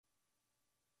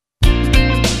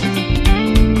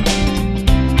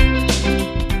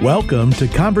Welcome to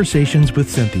Conversations with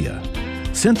Cynthia.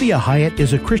 Cynthia Hiett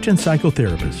is a Christian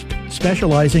psychotherapist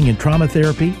specializing in trauma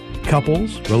therapy,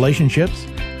 couples, relationships,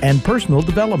 and personal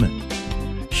development.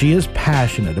 She is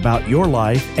passionate about your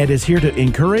life and is here to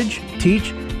encourage,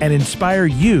 teach, and inspire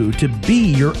you to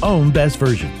be your own best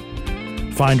version.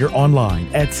 Find her online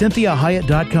at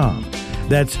CynthiaHiett.com.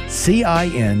 That's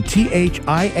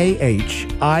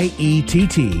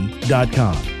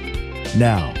CynthiaHiett.com.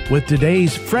 Now, with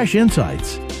today's fresh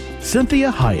insights,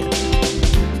 Cynthia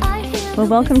Hiett. Well,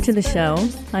 welcome to the show.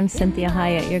 I'm Cynthia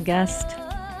Hiett, your guest,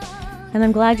 and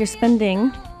I'm glad you're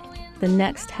spending the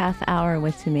next half hour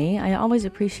with me. I always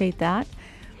appreciate that.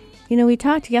 You know, we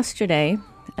talked yesterday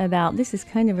about this is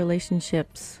kind of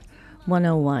relationships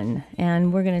 101,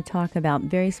 and we're going to talk about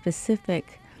very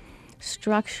specific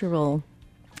structural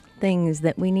things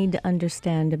that we need to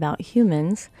understand about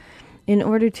humans in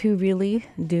order to really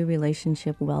do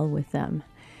relationship well with them.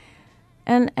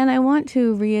 And I want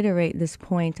to reiterate this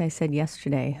point I said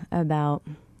yesterday about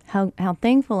how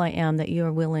thankful I am that you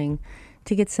are willing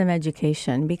to get some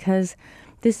education, because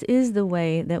this is the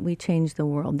way that we change the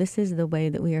world. This is the way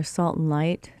that we are salt and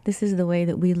light. This is the way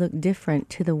that we look different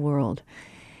to the world,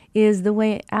 is the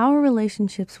way our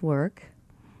relationships work,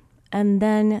 and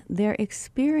then their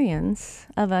experience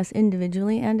of us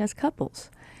individually and as couples.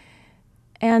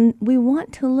 And we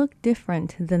want to look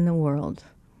different than the world.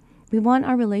 We want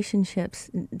our relationships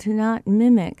to not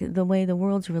mimic the way the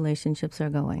world's relationships are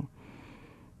going.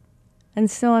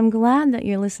 And so I'm glad that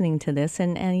you're listening to this.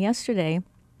 And yesterday,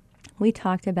 we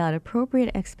talked about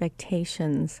appropriate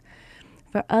expectations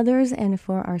for others and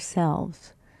for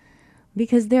ourselves.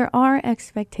 Because there are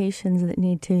expectations that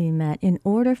need to be met in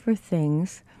order for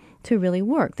things to really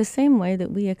work, the same way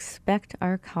that we expect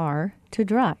our car to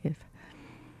drive.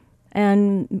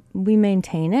 And we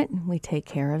maintain it, we take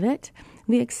care of it.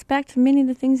 We expect many of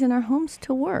the things in our homes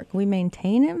to work. We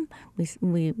maintain them,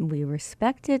 we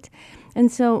respect it.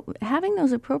 And so having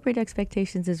those appropriate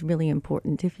expectations is really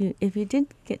important. If you did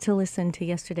get to listen to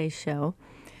yesterday's show,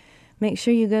 make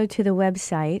sure you go to the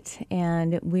website,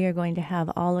 and we are going to have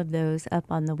all of those up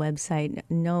on the website.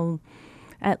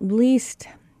 At least,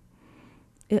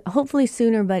 hopefully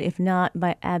sooner, but if not,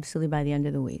 absolutely by the end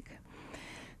of the week.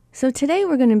 So today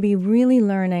we're going to be really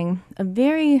learning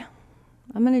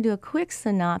I'm going to do a quick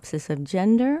synopsis of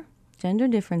gender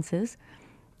differences,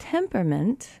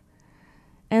 temperament,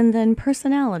 and then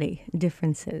personality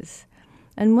differences,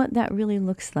 and what that really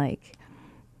looks like.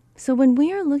 So when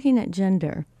we are looking at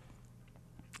gender,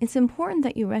 it's important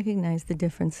that you recognize the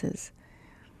differences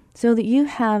so that you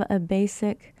have a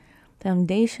basic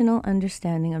foundational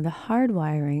understanding of the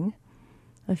hardwiring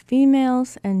of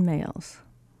females and males.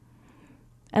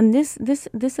 And this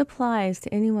applies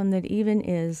to anyone that even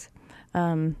is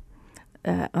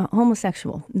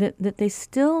homosexual. That they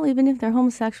still, even if they're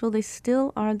homosexual, they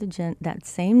still are that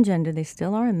same gender. They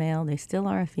still are a male. They still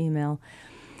are a female,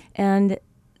 and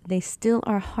they still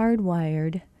are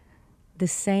hardwired the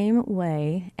same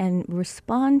way and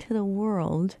respond to the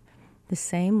world the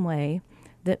same way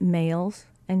that males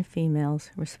and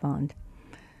females respond.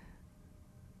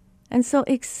 And so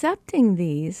accepting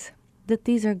that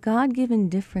these are God-given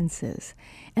differences,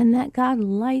 and that God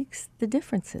likes the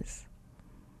differences,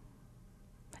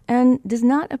 and does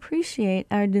not appreciate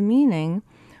our demeaning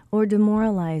or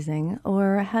demoralizing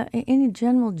or any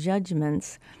general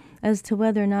judgments as to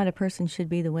whether or not a person should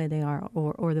be the way they are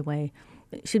or the way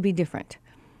it should be different.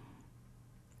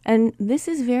 And this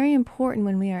is very important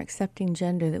when we are accepting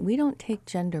gender, that we don't take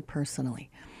gender personally.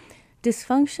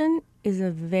 Dysfunction is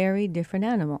a very different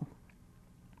animal.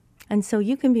 And so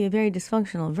you can be a very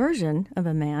dysfunctional version of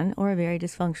a man or a very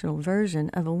dysfunctional version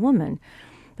of a woman.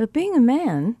 But being a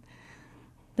man,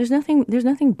 there's nothing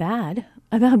bad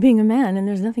about being a man, and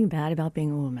there's nothing bad about being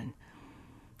a woman.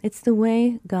 It's the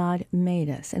way God made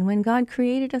us. And when God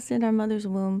created us in our mother's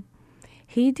womb,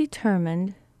 He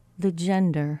determined the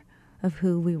gender of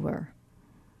who we were.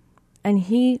 And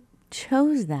He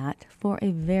chose that for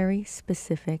a very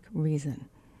specific reason.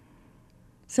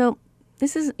 So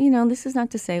this is not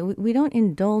to say we don't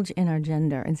indulge in our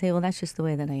gender and say, well, that's just the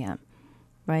way that I am,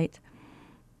 right?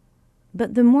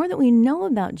 But the more that we know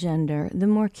about gender, the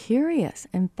more curious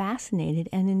and fascinated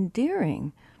and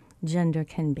endearing gender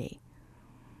can be.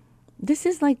 This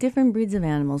is like different breeds of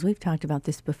animals. We've talked about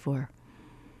this before.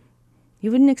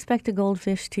 You wouldn't expect a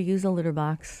goldfish to use a litter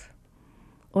box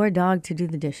or a dog to do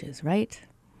the dishes, right?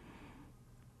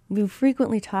 We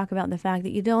frequently talk about the fact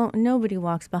that nobody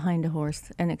walks behind a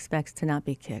horse and expects to not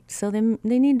be kicked. So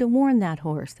they need to warn that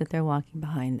horse that they're walking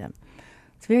behind them.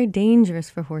 It's very dangerous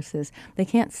for horses. They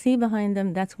can't see behind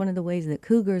them. That's one of the ways that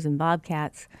cougars and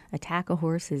bobcats attack a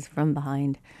horse, is from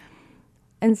behind.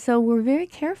 And so we're very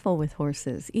careful with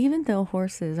horses. Even though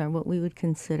horses are what we would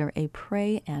consider a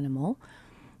prey animal,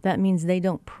 that means they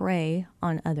don't prey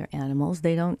on other animals.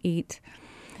 They don't eat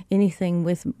anything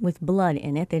with blood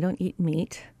in it. They don't eat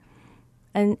meat.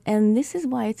 And this is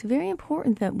why it's very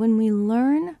important that when we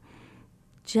learn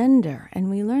gender and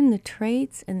we learn the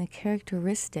traits and the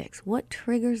characteristics, what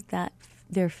triggers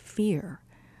their fear,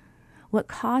 what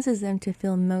causes them to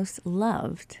feel most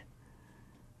loved,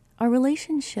 our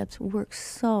relationships work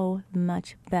so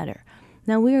much better.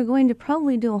 Now, we are going to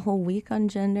probably do a whole week on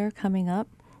gender coming up.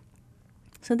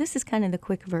 So this is kind of the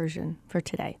quick version for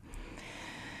today.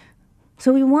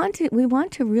 So we want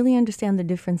to really understand the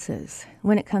differences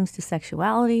when it comes to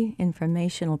sexuality,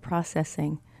 informational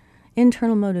processing,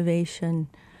 internal motivation,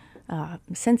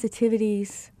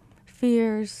 sensitivities,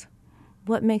 fears,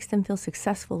 what makes them feel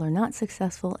successful or not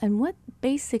successful, and what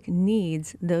basic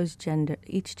needs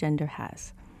each gender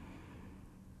has.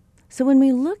 So when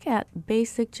we look at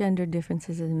basic gender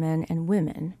differences in men and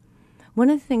women, one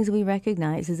of the things we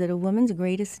recognize is that a woman's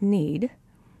greatest need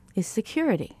is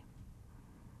security.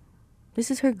 This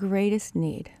is her greatest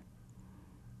need.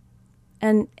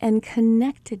 And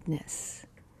connectedness.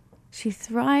 She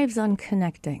thrives on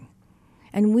connecting.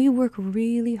 And we work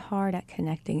really hard at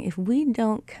connecting. If we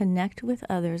don't connect with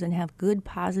others and have good,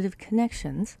 positive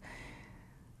connections,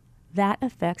 that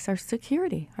affects our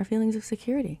security, our feelings of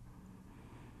security.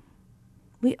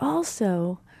 We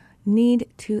also need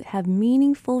to have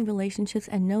meaningful relationships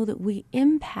and know that we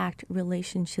impact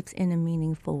relationships in a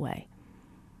meaningful way.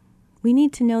 We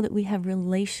need to know that we have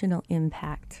relational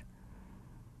impact.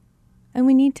 And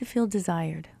we need to feel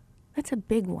desired. That's a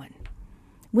big one.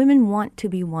 Women want to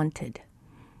be wanted.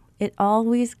 It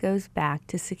always goes back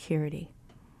to security.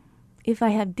 If I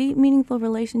have deep, meaningful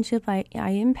relationship, I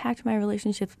impact my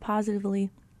relationships positively.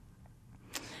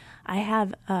 I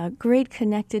have great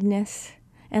connectedness,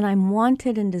 and I'm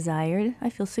wanted and desired, I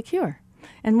feel secure.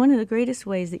 And one of the greatest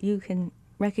ways that you can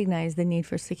recognize the need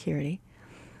for security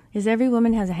is every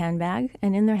woman has a handbag,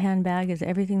 and in their handbag is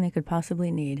everything they could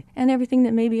possibly need, and everything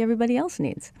that maybe everybody else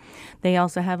needs. They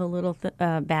also have a little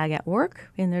bag at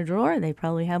work in their drawer. They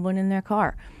probably have one in their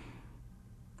car.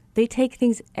 They take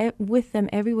things with them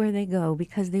everywhere they go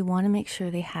because they want to make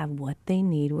sure they have what they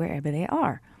need wherever they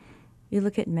are. You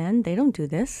look at men, they don't do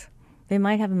this. They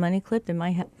might have a money clip, they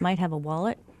might have a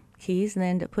wallet, keys, and they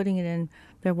end up putting it in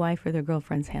their wife or their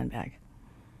girlfriend's handbag.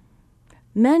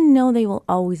 Men know they will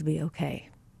always be okay.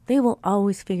 They will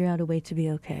always figure out a way to be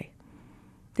okay.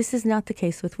 This is not the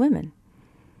case with women.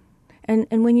 And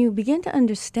when you begin to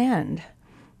understand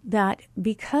that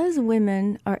because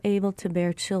women are able to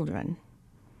bear children,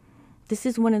 this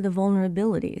is one of the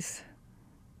vulnerabilities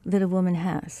that a woman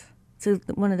has. It's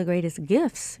one of the greatest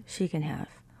gifts she can have.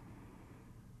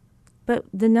 But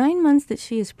the 9 months that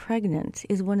she is pregnant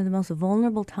is one of the most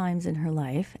vulnerable times in her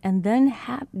life, and then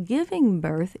giving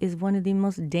birth is one of the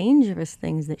most dangerous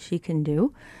things that she can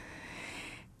do.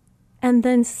 And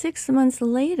then 6 months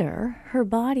later, her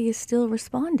body is still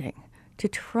responding to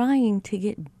trying to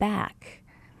get back.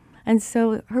 And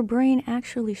so her brain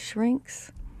actually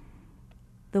shrinks.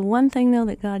 The one thing, though,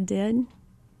 that God did,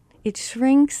 it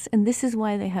shrinks, and this is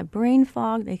why they have brain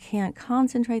fog. They can't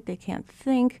concentrate. They can't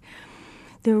think.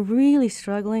 They're really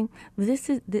struggling.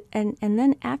 And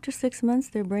then after 6 months,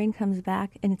 their brain comes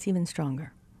back, and it's even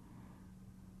stronger.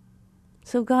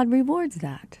 So God rewards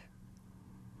that.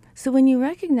 So when you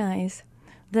recognize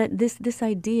that this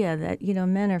idea that,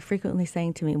 men are frequently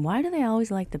saying to me, why do they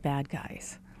always like the bad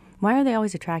guys? Why are they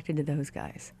always attracted to those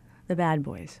guys, the bad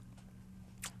boys?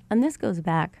 And this goes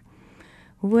back,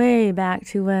 way back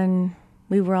to when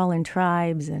we were all in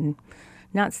tribes and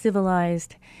not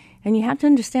civilized. And you have to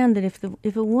understand that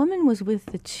if a woman was with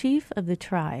the chief of the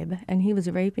tribe and he was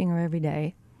raping her every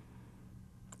day,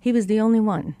 he was the only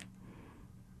one.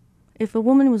 If a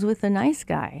woman was with a nice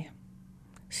guy,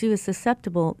 she was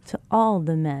susceptible to all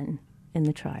the men in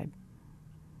the tribe.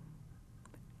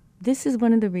 This is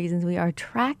one of the reasons we are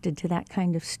attracted to that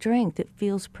kind of strength. It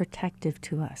feels protective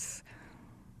to us.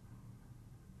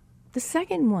 The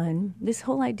second one, this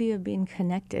whole idea of being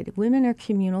connected. Women are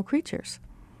communal creatures.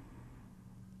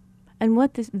 And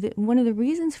one of the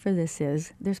reasons for this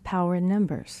is there's power in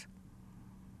numbers.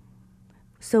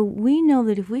 So we know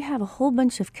that if we have a whole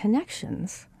bunch of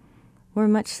connections, we're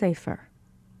much safer.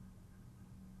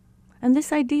 And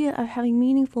this idea of having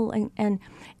meaningful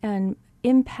and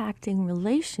impacting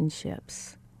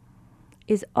relationships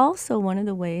is also one of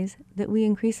the ways that we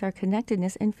increase our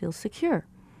connectedness and feel secure.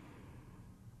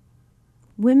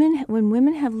 When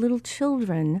women have little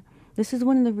children, this is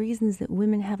one of the reasons that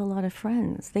women have a lot of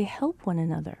friends. They help one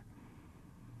another.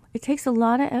 It takes a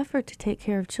lot of effort to take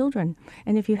care of children.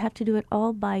 And if you have to do it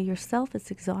all by yourself,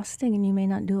 it's exhausting and you may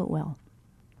not do it well.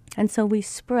 And so we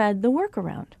spread the work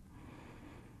around.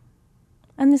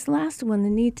 And this last one, the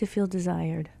need to feel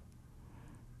desired.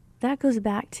 That goes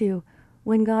back to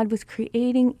when God was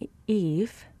creating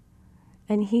Eve,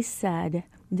 and he said,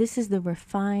 this is the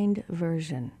refined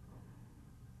version.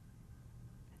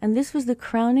 And this was the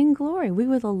crowning glory. We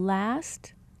were the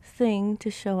last thing to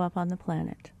show up on the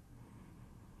planet.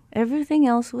 Everything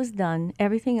else was done.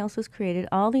 Everything else was created.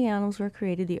 All the animals were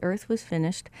created. The earth was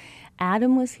finished.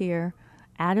 Adam was here.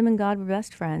 Adam and God were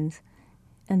best friends.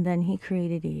 And then he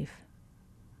created Eve.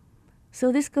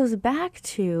 So this goes back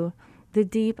to the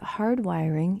deep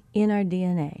hardwiring in our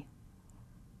DNA.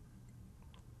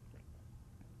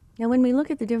 Now, when we look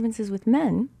at the differences with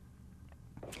men,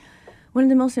 one of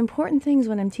the most important things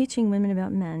when I'm teaching women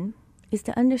about men is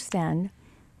to understand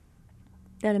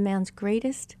that a man's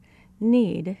greatest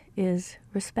need is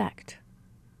respect.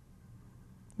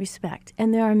 Respect.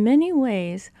 And there are many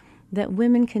ways that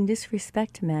women can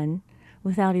disrespect men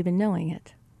without even knowing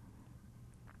it.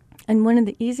 And one of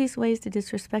the easiest ways to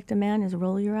disrespect a man is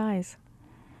roll your eyes.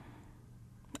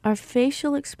 Our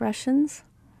facial expressions,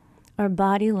 our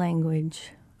body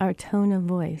language, our tone of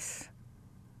voice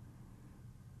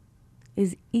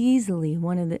is easily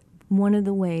one of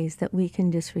the ways that we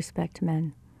can disrespect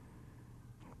men.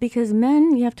 Because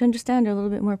men, you have to understand, are a little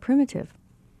bit more primitive.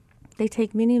 They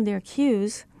take many of their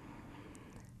cues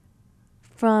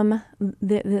from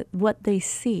what they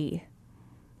see.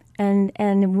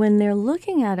 And when they're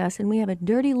looking at us and we have a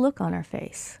dirty look on our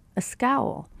face, a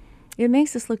scowl, it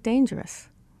makes us look dangerous.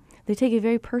 They take it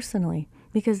very personally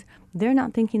because they're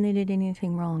not thinking they did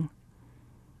anything wrong.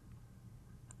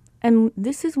 And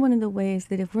this is one of the ways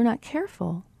that if we're not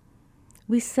careful,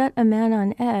 we set a man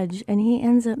on edge and he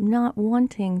ends up not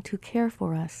wanting to care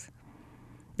for us.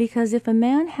 Because if a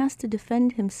man has to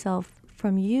defend himself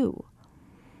from you,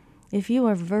 if you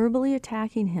are verbally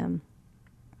attacking him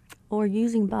or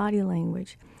using body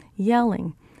language,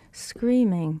 yelling,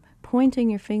 screaming, pointing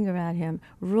your finger at him,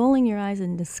 rolling your eyes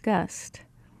in disgust,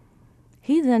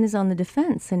 he then is on the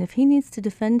defense. And if he needs to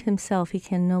defend himself, he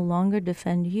can no longer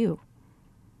defend you.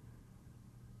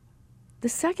 The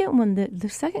second one, the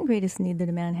second greatest need that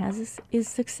a man has is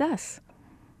success.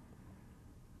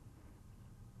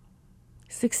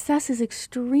 Success is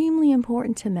extremely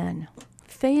important to men.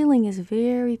 Failing is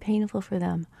very painful for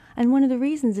them. And one of the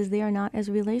reasons is they are not as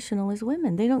relational as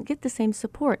women. They don't get the same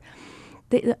support.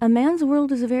 A man's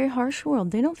world is a very harsh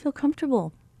world. They don't feel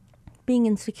comfortable being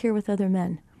insecure with other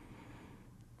men.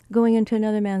 Going into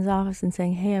another man's office and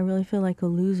saying, hey, I really feel like a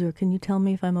loser. Can you tell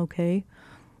me if I'm okay?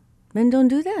 Men don't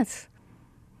do that.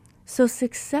 So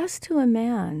success to a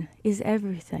man is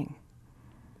everything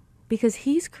because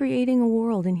he's creating a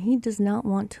world and he does not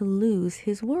want to lose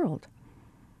his world.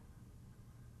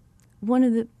 One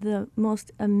of the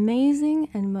most amazing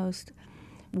and most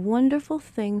wonderful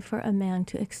thing for a man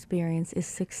to experience is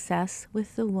success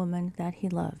with the woman that he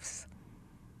loves.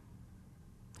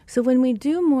 So when we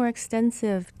do more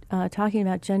extensive talking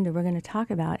about gender, we're going to talk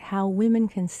about how women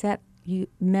can set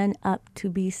men up to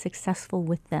be successful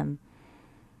with them.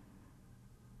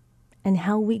 And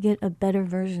how we get a better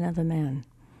version of a man.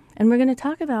 And we're going to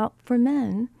talk about, for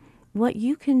men, what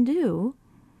you can do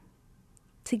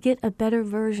to get a better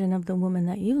version of the woman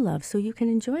that you love so you can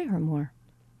enjoy her more.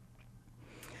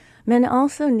 Men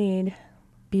also need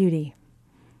beauty.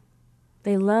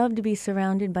 They love to be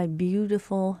surrounded by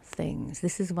beautiful things.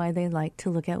 This is why they like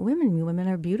to look at women. Women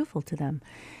are beautiful to them.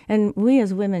 And we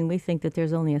as women, we think that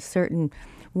there's only a certain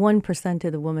 1%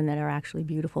 of the women that are actually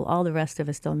beautiful. All the rest of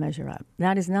us don't measure up.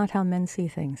 That is not how men see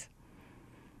things.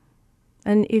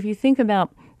 And if you think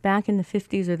about back in the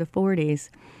 50s or the 40s,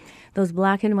 those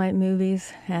black and white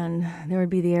movies, and there would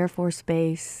be the Air Force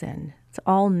Base, and it's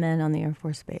all men on the Air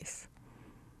Force Base.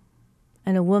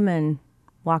 And a woman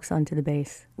walks onto the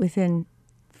base. Within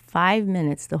 5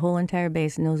 minutes, the whole entire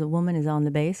base knows a woman is on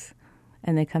the base,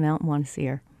 and they come out and want to see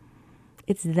her.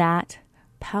 It's that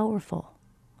powerful.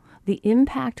 The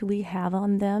impact we have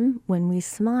on them when we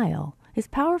smile is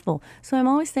powerful. So I'm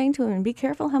always saying to women, be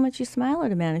careful how much you smile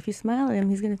at a man. If you smile at him,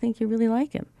 he's going to think you really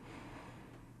like him.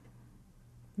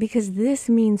 Because this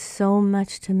means so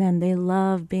much to men. They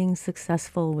love being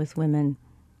successful with women.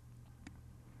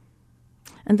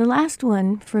 And the last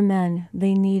one for men,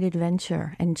 they need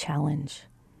adventure and challenge.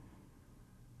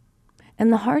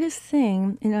 And the hardest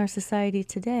thing in our society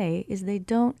today is they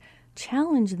don't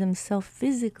challenge themselves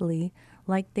physically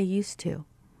like they used to.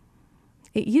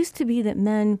 It used to be that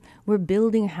men were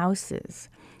building houses,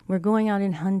 we're going out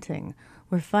and hunting,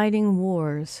 we're fighting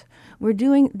wars, we're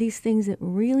doing these things that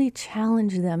really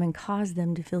challenge them and cause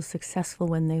them to feel successful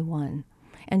when they won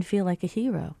and feel like a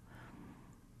hero.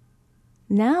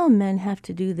 Now men have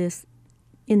to do this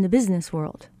in the business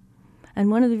world.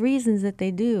 And one of the reasons that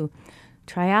they do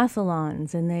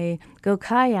triathlons and they go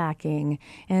kayaking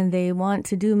and they want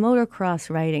to do motocross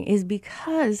riding is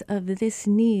because of this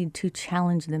need to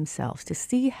challenge themselves, to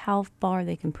see how far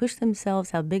they can push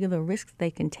themselves, how big of a risk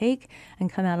they can take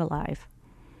and come out alive.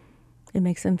 It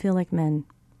makes them feel like men.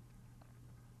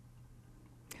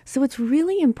 So it's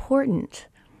really important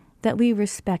that we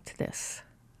respect this.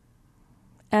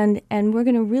 And we're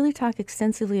going to really talk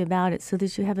extensively about it so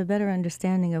that you have a better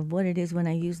understanding of what it is when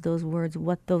I use those words,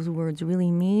 what those words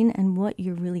really mean, and what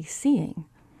you're really seeing.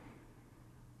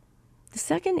 The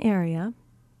second area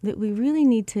that we really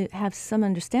need to have some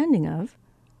understanding of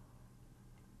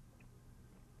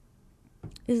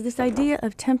is this idea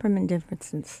of temperament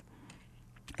differences.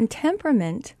 And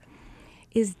temperament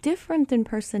is different than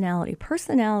personality.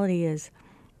 Personality is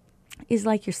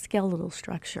like your skeletal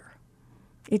structure.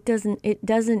 It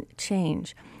doesn't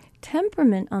change.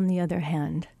 Temperament, on the other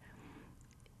hand,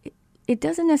 it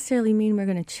doesn't necessarily mean we're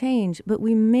going to change, but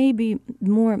we may be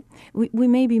more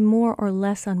or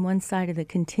less on one side of the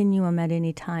continuum at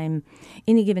any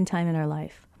given time in our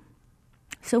life.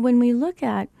 So when we look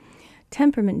at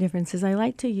temperament differences, I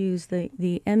like to use the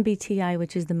MBTI,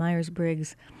 which is the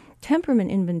Myers-Briggs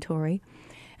temperament inventory.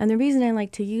 And the reason I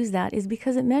like to use that is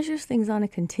because it measures things on a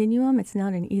continuum. It's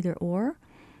not an either or.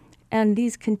 And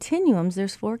these continuums,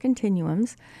 there's 4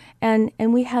 continuums, and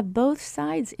we have both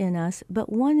sides in us, but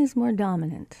one is more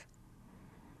dominant.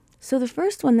 So the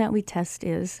first one that we test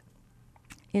is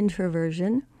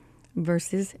introversion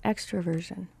versus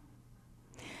extroversion.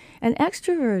 And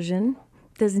extroversion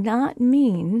does not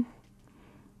mean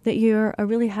that you're a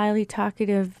really highly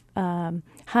talkative,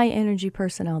 high-energy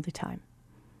person all the time.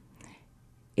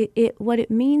 What it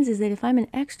means is that if I'm an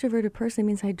extroverted person, it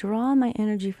means I draw my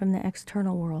energy from the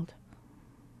external world.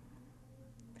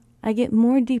 I get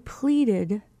more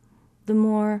depleted the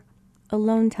more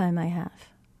alone time I have.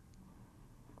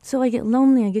 So I get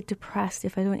lonely, I get depressed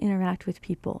if I don't interact with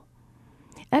people.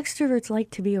 Extroverts like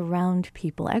to be around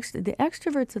people. The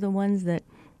extroverts are the ones that,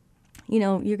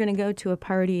 you're going to go to a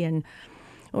party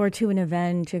or to an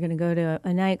event, you're going to go to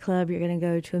a nightclub, you're going to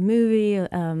go to a movie,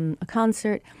 a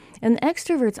concert. And the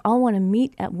extroverts all want to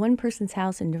meet at one person's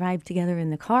house and drive together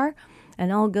in the car and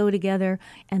all go together.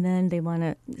 And then they want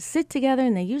to sit together,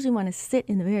 and they usually want to sit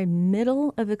in the very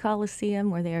middle of the Colosseum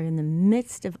where they are in the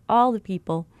midst of all the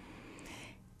people.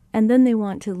 And then they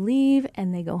want to leave,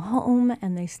 and they go home,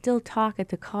 and they still talk at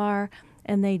the car,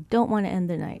 and they don't want to end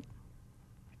the night.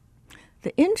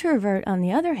 The introvert, on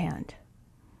the other hand,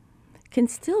 can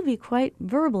still be quite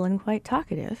verbal and quite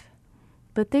talkative,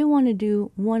 but they want to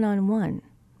do one-on-one.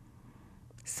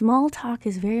 Small talk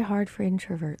is very hard for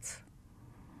introverts.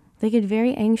 They get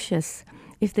very anxious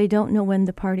if they don't know when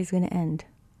the party's going to end.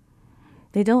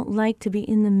 They don't like to be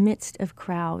in the midst of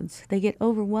crowds. They get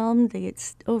overwhelmed, they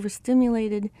get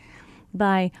overstimulated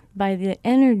by the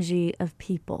energy of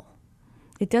people.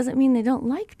 It doesn't mean they don't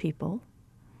like people.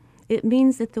 It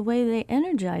means that the way they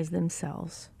energize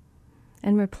themselves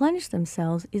and replenish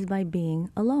themselves is by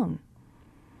being alone.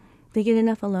 They get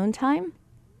enough alone time,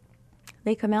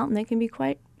 they come out and they can be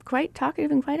quite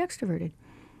talkative and quite extroverted.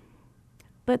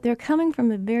 But they're coming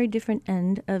from a very different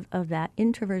end of that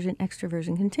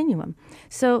introversion-extroversion continuum.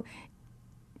 So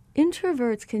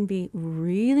introverts can be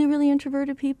really, really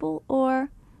introverted people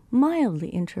or mildly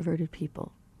introverted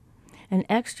people. And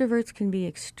extroverts can be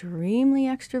extremely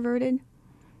extroverted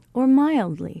or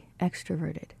mildly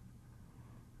extroverted.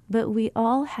 But we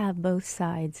all have both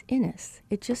sides in us.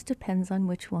 It just depends on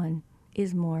which one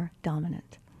is more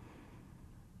dominant.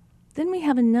 Then we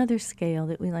have another scale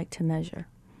that we like to measure.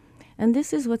 And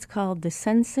this is what's called the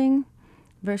sensing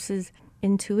versus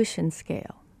intuition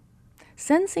scale.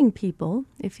 Sensing people,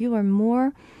 if you are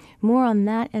more on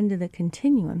that end of the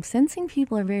continuum, sensing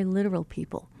people are very literal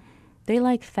people. They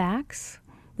like facts.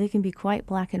 They can be quite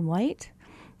black and white.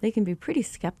 They can be pretty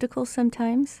skeptical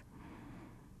sometimes.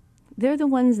 They're the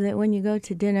ones that when you go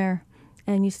to dinner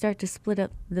and you start to split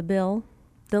up the bill,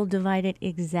 they'll divide it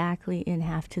exactly in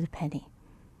half to the penny.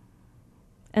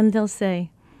 And they'll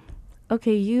say,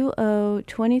 okay, you owe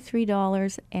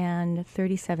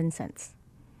 $23.37.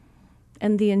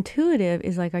 And the intuitive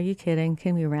is like, are you kidding?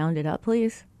 Can we round it up,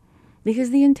 please? Because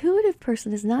the intuitive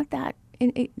person is not that,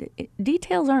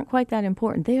 details aren't quite that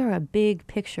important. They are a big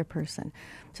picture person.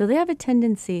 So they have a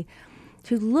tendency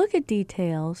to look at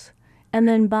details and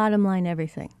then bottom line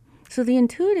everything. So the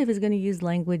intuitive is going to use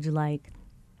language like,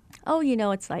 oh,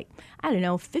 it's like,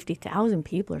 50,000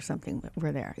 people or something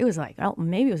were there. It was like, oh,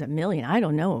 maybe it was 1 million. I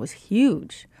don't know. It was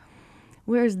huge.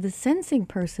 Whereas the sensing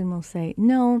person will say,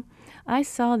 no, I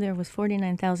saw there was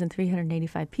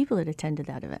 49,385 people that attended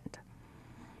that event.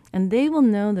 And they will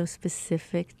know those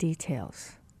specific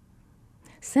details.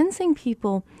 Sensing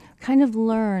people kind of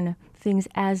learn things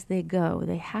as they go.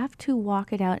 They have to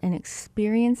walk it out and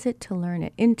experience it to learn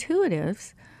it.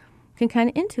 Intuitives can kind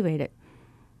of intuit it.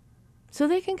 So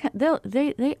they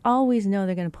always know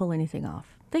they're going to pull anything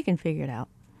off. They can figure it out.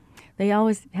 They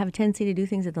always have a tendency to do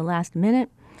things at the last minute.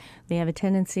 They have a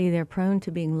tendency, they're prone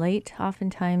to being late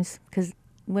oftentimes, because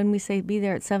when we say be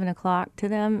there at 7 o'clock, to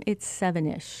them it's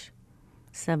 7-ish.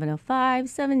 7:05,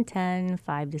 7:10,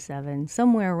 5 to 7,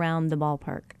 somewhere around the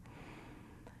ballpark.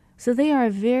 So they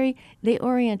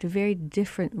orient very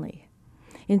differently.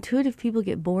 Intuitive people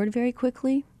get bored very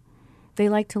quickly. They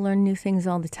like to learn new things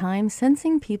all the time.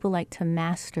 Sensing people like to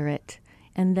master it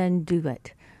and then do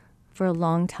it for a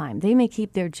long time. They may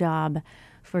keep their job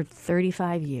for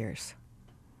 35 years.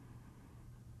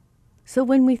 So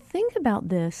when we think about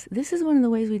this is one of the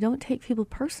ways we don't take people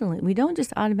personally. We don't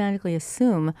just automatically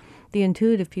assume the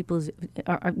intuitive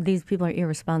these people are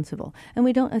irresponsible. And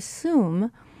we don't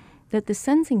assume that the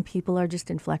sensing people are just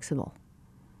inflexible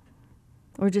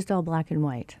or just all black and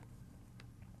white.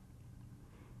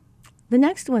 The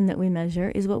next one that we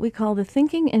measure is what we call the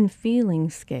thinking and feeling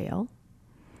scale.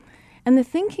 And the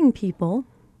thinking people,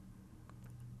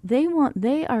 they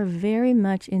are very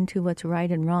much into what's right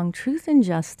and wrong, truth and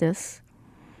justice,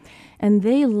 and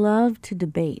they love to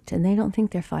debate, and they don't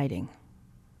think they're fighting.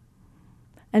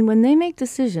 And when they make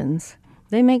decisions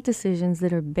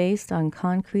that are based on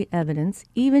concrete evidence,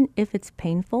 even if it's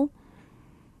painful,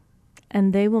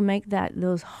 and they will make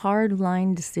those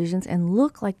hard-line decisions and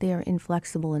look like they are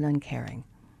inflexible and uncaring.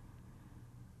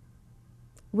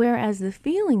 Whereas the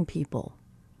feeling people,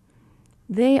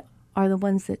 they are the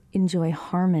ones that enjoy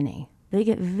harmony. They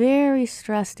get very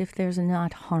stressed if there's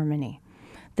not harmony.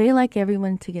 They like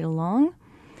everyone to get along.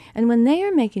 And when they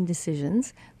are making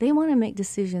decisions, they want to make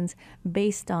decisions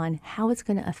based on how it's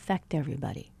going to affect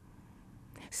everybody.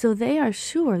 So they are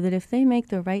sure that if they make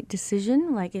the right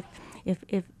decision, like if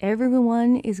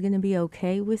everyone is going to be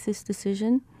okay with this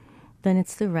decision, then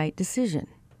it's the right decision.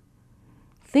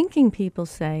 Thinking people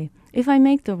say, if I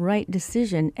make the right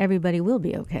decision, everybody will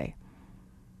be okay.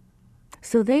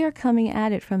 So they are coming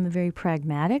at it from a very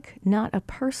pragmatic, not a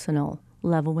personal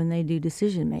level when they do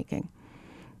decision making.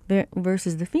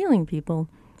 Versus the feeling people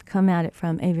come at it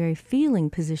from a very feeling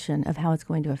position of how it's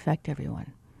going to affect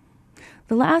everyone.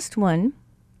 The last one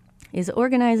is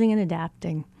organizing and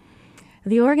adapting.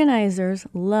 The organizers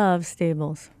love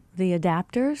stables. The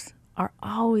adapters are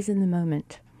always in the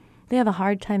moment. They have a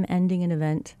hard time ending an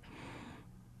event.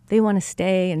 They want to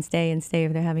stay and stay and stay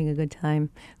if they're having a good time.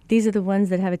 These are the ones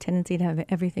that have a tendency to have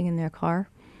everything in their car,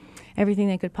 everything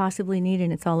they could possibly need,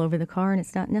 and it's all over the car, and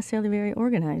it's not necessarily very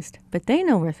organized. But they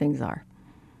know where things are.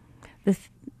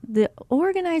 The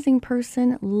organizing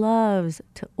person loves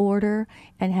to order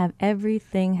and have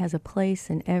everything has a place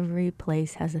and every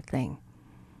place has a thing.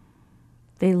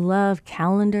 They love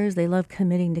calendars. They love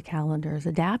committing to calendars.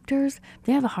 Adapters,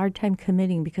 they have a hard time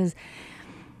committing because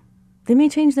they may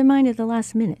change their mind at the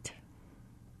last minute.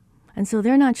 And so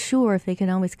they're not sure if they can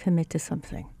always commit to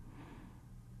something.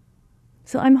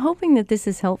 So I'm hoping that this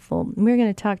is helpful. We're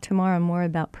going to talk tomorrow more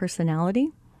about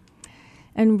personality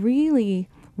and really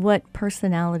what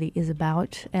personality is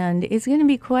about. And it's going to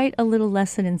be quite a little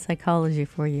lesson in psychology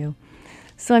for you.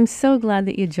 So I'm so glad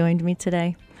that you joined me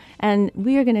today. And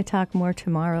we are going to talk more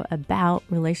tomorrow about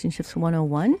Relationships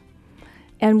 101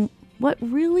 and what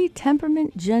really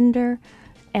temperament, gender,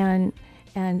 and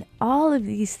all of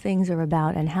these things are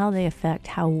about and how they affect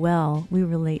how well we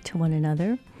relate to one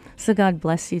another. So God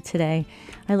bless you today.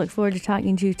 I look forward to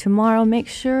talking to you tomorrow. Make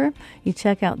sure you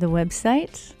check out the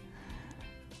website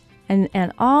and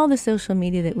all the social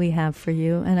media that we have for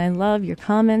you. And I love your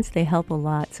comments. They help a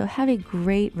lot. So have a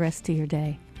great rest of your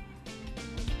day.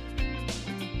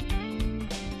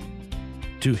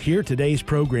 To hear today's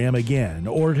program again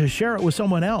or to share it with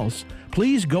someone else,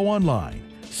 please go online,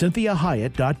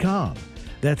 CynthiaHiett.com.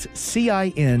 That's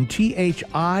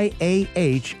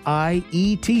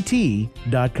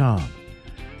CynthiaHiett.com.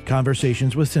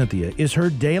 Conversations with Cynthia is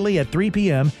heard daily at 3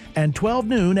 p.m. and 12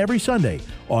 noon every Sunday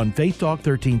on Faith Talk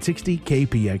 1360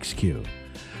 KPXQ.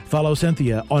 Follow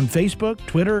Cynthia on Facebook,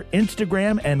 Twitter,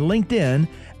 Instagram, and LinkedIn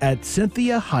at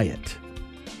Cynthia Hiett.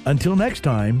 Until next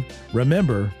time,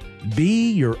 remember,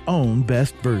 be your own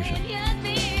best version.